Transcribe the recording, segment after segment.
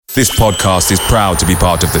This podcast is proud to be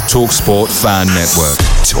part of the TalkSport Fan Network.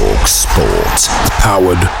 TalkSport.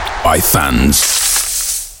 Powered by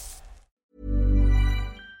fans.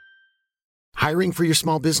 Hiring for your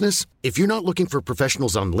small business? If you're not looking for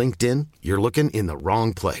professionals on LinkedIn, you're looking in the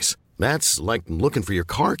wrong place. That's like looking for your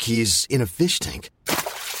car keys in a fish tank.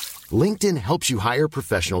 LinkedIn helps you hire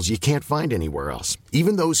professionals you can't find anywhere else,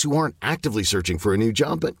 even those who aren't actively searching for a new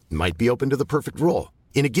job but might be open to the perfect role.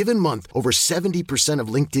 In a given month, over 70% of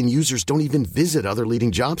LinkedIn users don't even visit other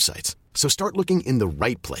leading job sites. So start looking in the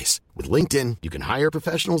right place. With LinkedIn, you can hire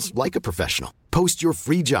professionals like a professional. Post your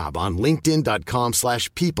free job on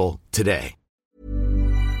linkedin.com/people today.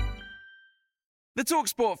 The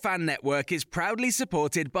TalkSport Fan Network is proudly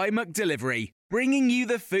supported by McDelivery, bringing you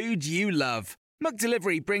the food you love.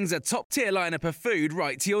 McDelivery brings a top-tier lineup of food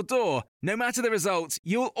right to your door. No matter the result,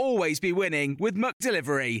 you'll always be winning with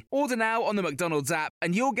McDelivery. Order now on the McDonald's app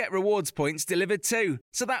and you'll get rewards points delivered too.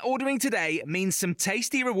 So that ordering today means some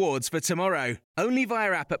tasty rewards for tomorrow. Only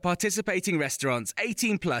via app at participating restaurants.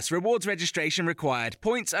 18 plus. Rewards registration required.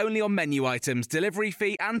 Points only on menu items. Delivery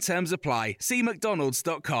fee and terms apply. See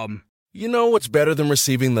mcdonalds.com. You know what's better than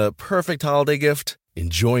receiving the perfect holiday gift?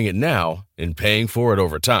 Enjoying it now and paying for it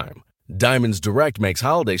over time. Diamonds Direct makes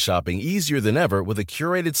holiday shopping easier than ever with a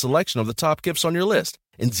curated selection of the top gifts on your list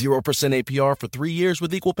and 0% APR for 3 years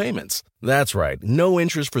with equal payments. That's right, no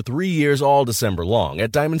interest for 3 years all December long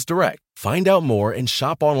at Diamonds Direct. Find out more and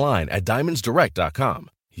shop online at diamondsdirect.com.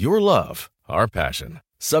 Your love, our passion.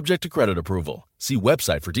 Subject to credit approval. See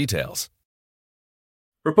website for details.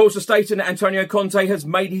 Reports are stating that Antonio Conte has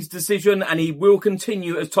made his decision and he will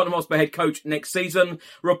continue as Tottenham Hotspur head coach next season.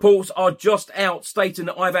 Reports are just out stating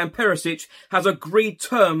that Ivan Perišić has agreed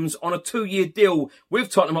terms on a 2-year deal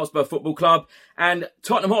with Tottenham Hotspur Football Club, and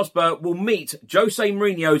Tottenham Hotspur will meet Jose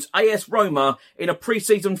Mourinho's AS Roma in a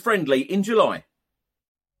pre-season friendly in July.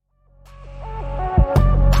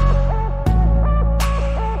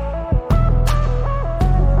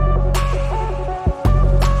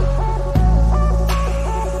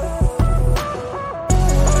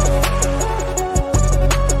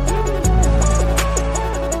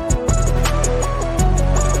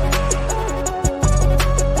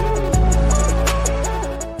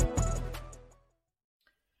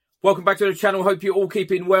 Welcome back to the channel. Hope you're all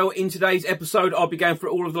keeping well. In today's episode, I'll be going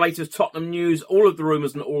through all of the latest Tottenham news, all of the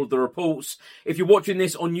rumours and all of the reports. If you're watching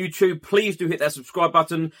this on YouTube, please do hit that subscribe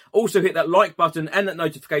button. Also hit that like button and that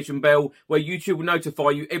notification bell where YouTube will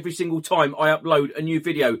notify you every single time I upload a new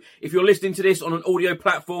video. If you're listening to this on an audio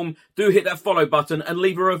platform, do hit that follow button and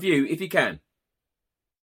leave a review if you can.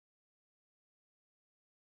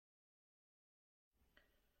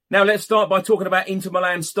 Now let's start by talking about Inter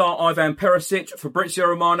Milan star Ivan Perišić. Fabrizio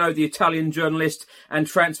Romano, the Italian journalist and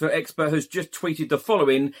transfer expert, has just tweeted the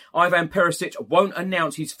following: Ivan Perišić won't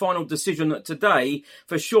announce his final decision today.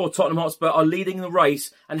 For sure, Tottenham Hotspur are leading the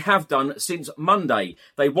race and have done since Monday.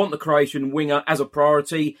 They want the Croatian winger as a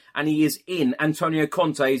priority and he is in Antonio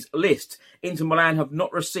Conte's list. Inter Milan have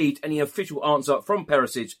not received any official answer from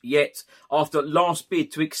Perišić yet after last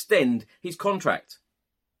bid to extend his contract.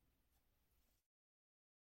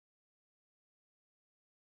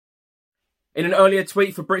 In an earlier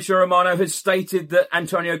tweet, Fabrizio Romano has stated that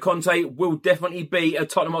Antonio Conte will definitely be at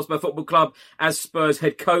Tottenham Hotspur Football Club as Spurs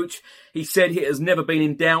head coach. He said it has never been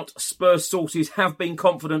in doubt. Spurs sources have been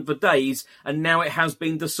confident for days and now it has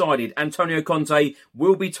been decided. Antonio Conte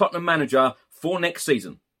will be Tottenham manager for next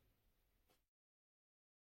season.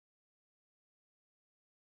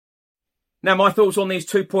 Now, my thoughts on these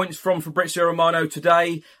 2 points from Fabrizio Romano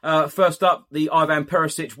today. First up, the Ivan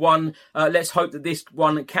Perišić one. Let's hope that this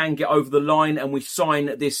one can get over the line and we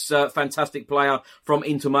sign this fantastic player from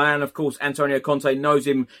Inter Milan. Of course, Antonio Conte knows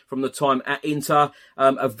him from the time at Inter.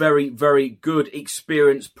 A very, very good,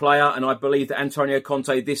 experienced player. And I believe that Antonio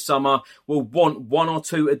Conte this summer will want 1 or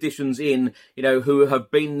 2 additions in, who have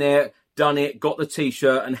been there, done it, got the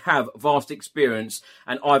T-shirt and have vast experience.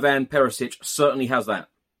 And Ivan Perišić certainly has that.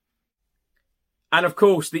 And of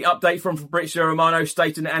course, the update from Fabrizio Romano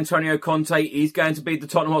stating that Antonio Conte is going to be the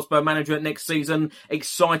Tottenham Hotspur manager next season.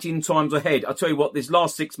 Exciting times ahead. I tell you what, this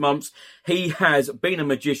last 6 months, he has been a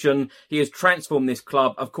magician. He has transformed this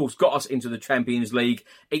club, of course, got us into the Champions League.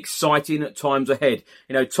 Exciting times ahead.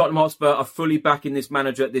 Tottenham Hotspur are fully backing this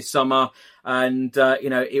manager this summer. And,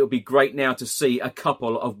 it'll be great now to see a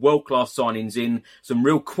couple of world-class signings in, some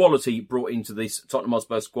real quality brought into this Tottenham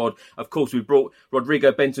Hotspur squad. Of course, we brought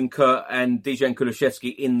Rodrigo Bentancur and Dejan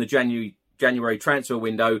Kulusevski in the January January transfer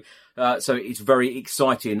window. So it's very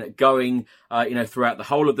exciting going, throughout the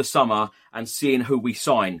whole of the summer and seeing who we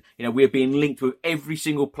sign. We're being linked with every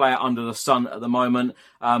single player under the sun at the moment,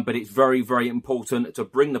 but it's very, very important to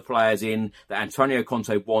bring the players in that Antonio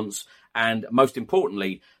Conte wants, and most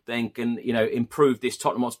importantly, then can, improve this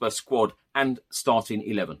Tottenham Hotspur squad and starting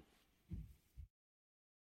 11.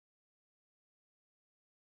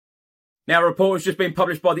 Now, a report has just been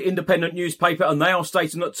published by the Independent newspaper, and they are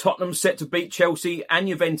stating that Tottenham set to beat Chelsea and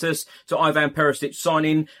Juventus to Ivan Perišić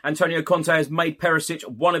signing. Antonio Conte has made Perišić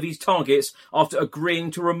one of his targets after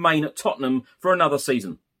agreeing to remain at Tottenham for another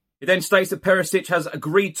season. It then states that Perišić has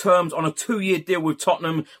agreed terms on a 2-year deal with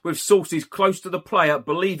Tottenham, with sources close to the player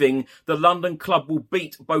believing the London club will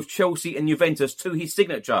beat both Chelsea and Juventus to his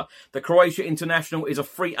signature. The Croatia international is a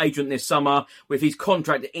free agent this summer, with his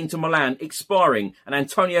contract at Inter Milan expiring, and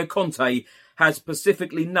Antonio Conte has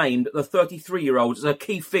specifically named the 33-year-old as a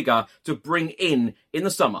key figure to bring in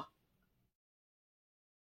the summer.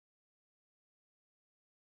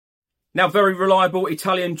 Now, very reliable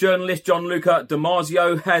Italian journalist Gianluca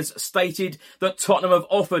Damasio has stated that Tottenham have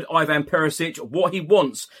offered Ivan Perišić what he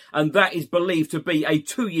wants, and that is believed to be a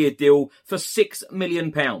 2-year deal for £6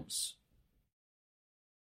 million.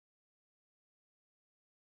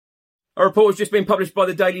 A report has just been published by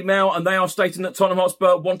the Daily Mail, and they are stating that Tottenham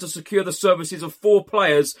Hotspur want to secure the services of 4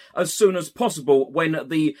 players as soon as possible when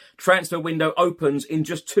the transfer window opens in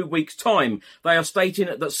just 2 weeks' time. They are stating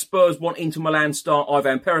that Spurs want Inter Milan star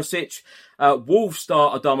Ivan Perišić, Wolves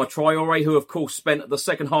star Adama Traore, who of course spent the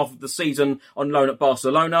second half of the season on loan at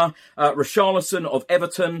Barcelona, Richarlison of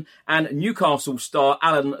Everton, and Newcastle star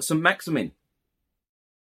Alan Saint-Maximin.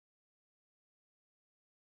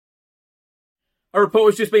 A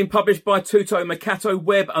report has just been published by Tutto Mercato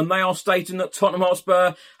Web, and they are stating that Tottenham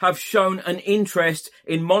Hotspur have shown an interest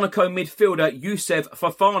in Monaco midfielder Youssef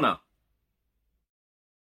Fofana.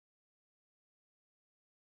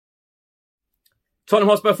 Tottenham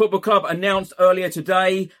Hotspur Football Club announced earlier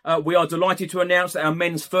today, we are delighted to announce that our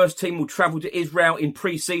men's first team will travel to Israel in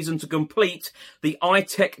pre-season to complete the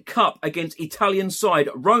I-Tech Cup against Italian side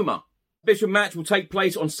Roma. The official match will take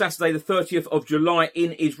place on Saturday the 30th of July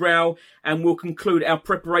in Israel, and will conclude our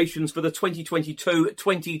preparations for the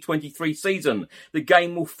 2022-2023 season. The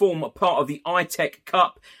game will form part of the I-Tech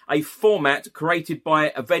Cup, a format created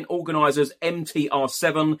by event organisers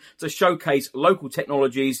MTR7 to showcase local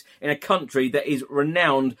technologies in a country that is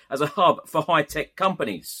renowned as a hub for high-tech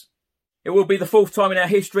companies. It will be the 4th time in our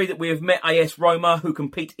history that we have met AS Roma, who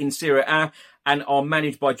compete in Serie A and are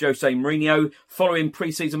managed by Jose Mourinho, following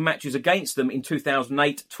pre-season matches against them in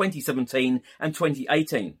 2008, 2017 and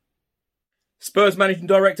 2018. Spurs Managing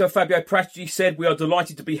Director Fabio Perišić said, "We are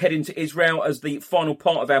delighted to be heading to Israel as the final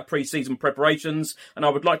part of our pre-season preparations, and I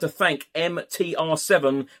would like to thank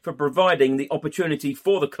MTR7 for providing the opportunity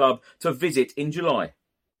for the club to visit in July."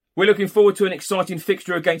 We're looking forward to an exciting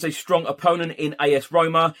fixture against a strong opponent in AS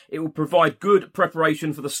Roma. It will provide good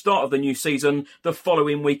preparation for the start of the new season the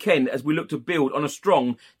following weekend, as we look to build on a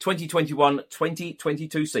strong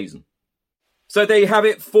 2021-2022 season. So there you have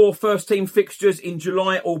it, 4 first-team fixtures in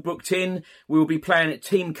July, all booked in. We will be playing at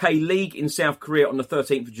Team K League in South Korea on the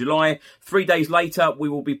 13th of July. 3 days later, we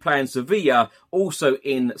will be playing Sevilla, also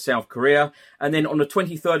in South Korea. And then on the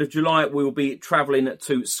 23rd of July, we will be travelling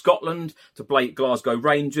to Scotland to play Glasgow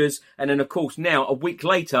Rangers. And then, of course, now, a week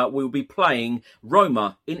later, we will be playing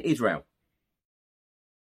Roma in Israel.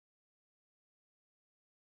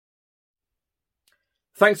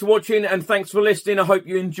 Thanks for watching and thanks for listening. I hope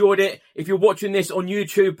you enjoyed it. If you're watching this on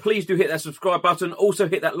YouTube, please do hit that subscribe button. Also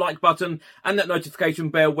hit that like button and that notification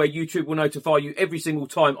bell, where YouTube will notify you every single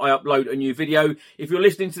time I upload a new video. If you're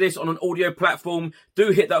listening to this on an audio platform,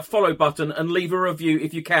 do hit that follow button and leave a review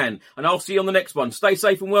if you can. And I'll see you on the next one. Stay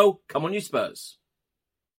safe and well. Come on, you Spurs.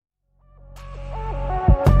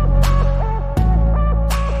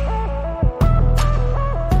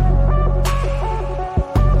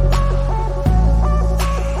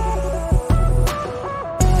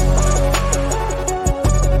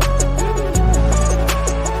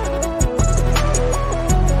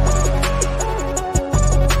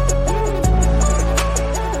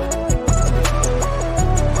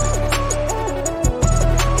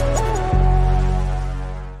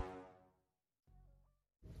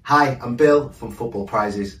 Hi, I'm Bill from Football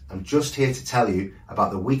Prizes. I'm just here to tell you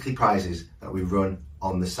about the weekly prizes that we run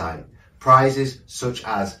on the site. Prizes such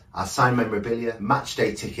as our signed memorabilia, match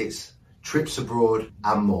day tickets, trips abroad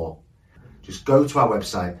and more. Just go to our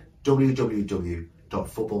website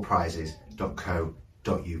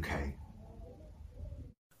www.footballprizes.co.uk.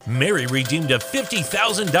 Mary redeemed a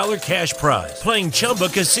 $50,000 cash prize playing Chumba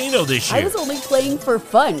Casino this year. I was only playing for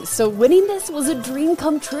fun, so winning this was a dream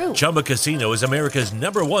come true. Chumba Casino is America's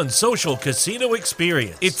 #1 social casino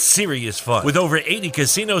experience. It's serious fun. With over 80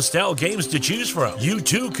 casino-style games to choose from, you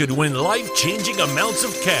too could win life-changing amounts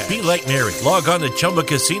of cash. Be like Mary. Log on to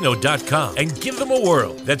ChumbaCasino.com and give them a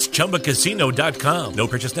whirl. That's ChumbaCasino.com. No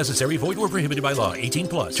purchase necessary. Void where prohibited by law. 18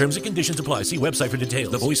 plus. Terms and conditions apply. See website for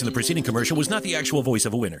details. The voice in the preceding commercial was not the actual voice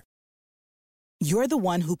of a winner. You're the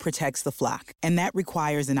one who protects the flock, and that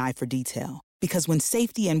requires an eye for detail. Because when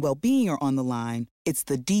safety and well-being are on the line, it's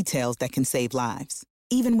the details that can save lives.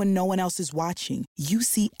 Even when no one else is watching, you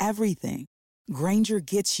see everything. Grainger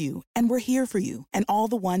gets you, and we're here for you, and all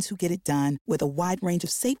the ones who get it done with a wide range of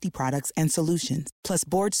safety products and solutions, plus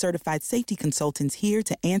board-certified safety consultants here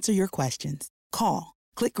to answer your questions. Call,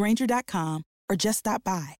 click Grainger.com, or just stop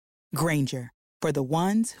by. Grainger, for the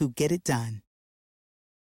ones who get it done.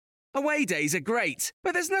 Away days are great,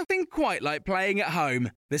 but there's nothing quite like playing at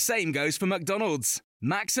home. The same goes for McDonald's.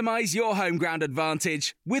 Maximise your home ground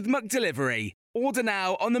advantage with McDelivery. Order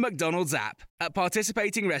now on the McDonald's app. At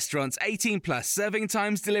participating restaurants, 18 plus, serving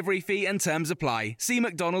times, delivery fee and terms apply. See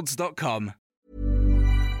mcdonalds.com.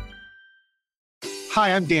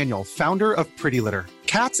 Hi, I'm Daniel, founder of Pretty Litter.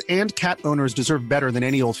 Cats and cat owners deserve better than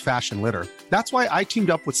any old-fashioned litter. That's why I teamed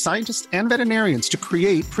up with scientists and veterinarians to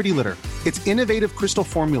create Pretty Litter. Its innovative crystal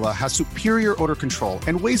formula has superior odor control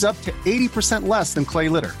and weighs up to 80% less than clay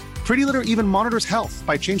litter. Pretty Litter even monitors health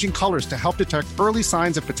by changing colors to help detect early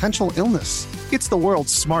signs of potential illness. It's the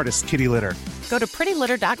world's smartest kitty litter. Go to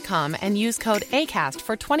prettylitter.com and use code ACAST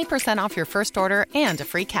for 20% off your first order and a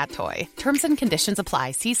free cat toy. Terms and conditions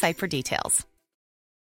apply. See site for details.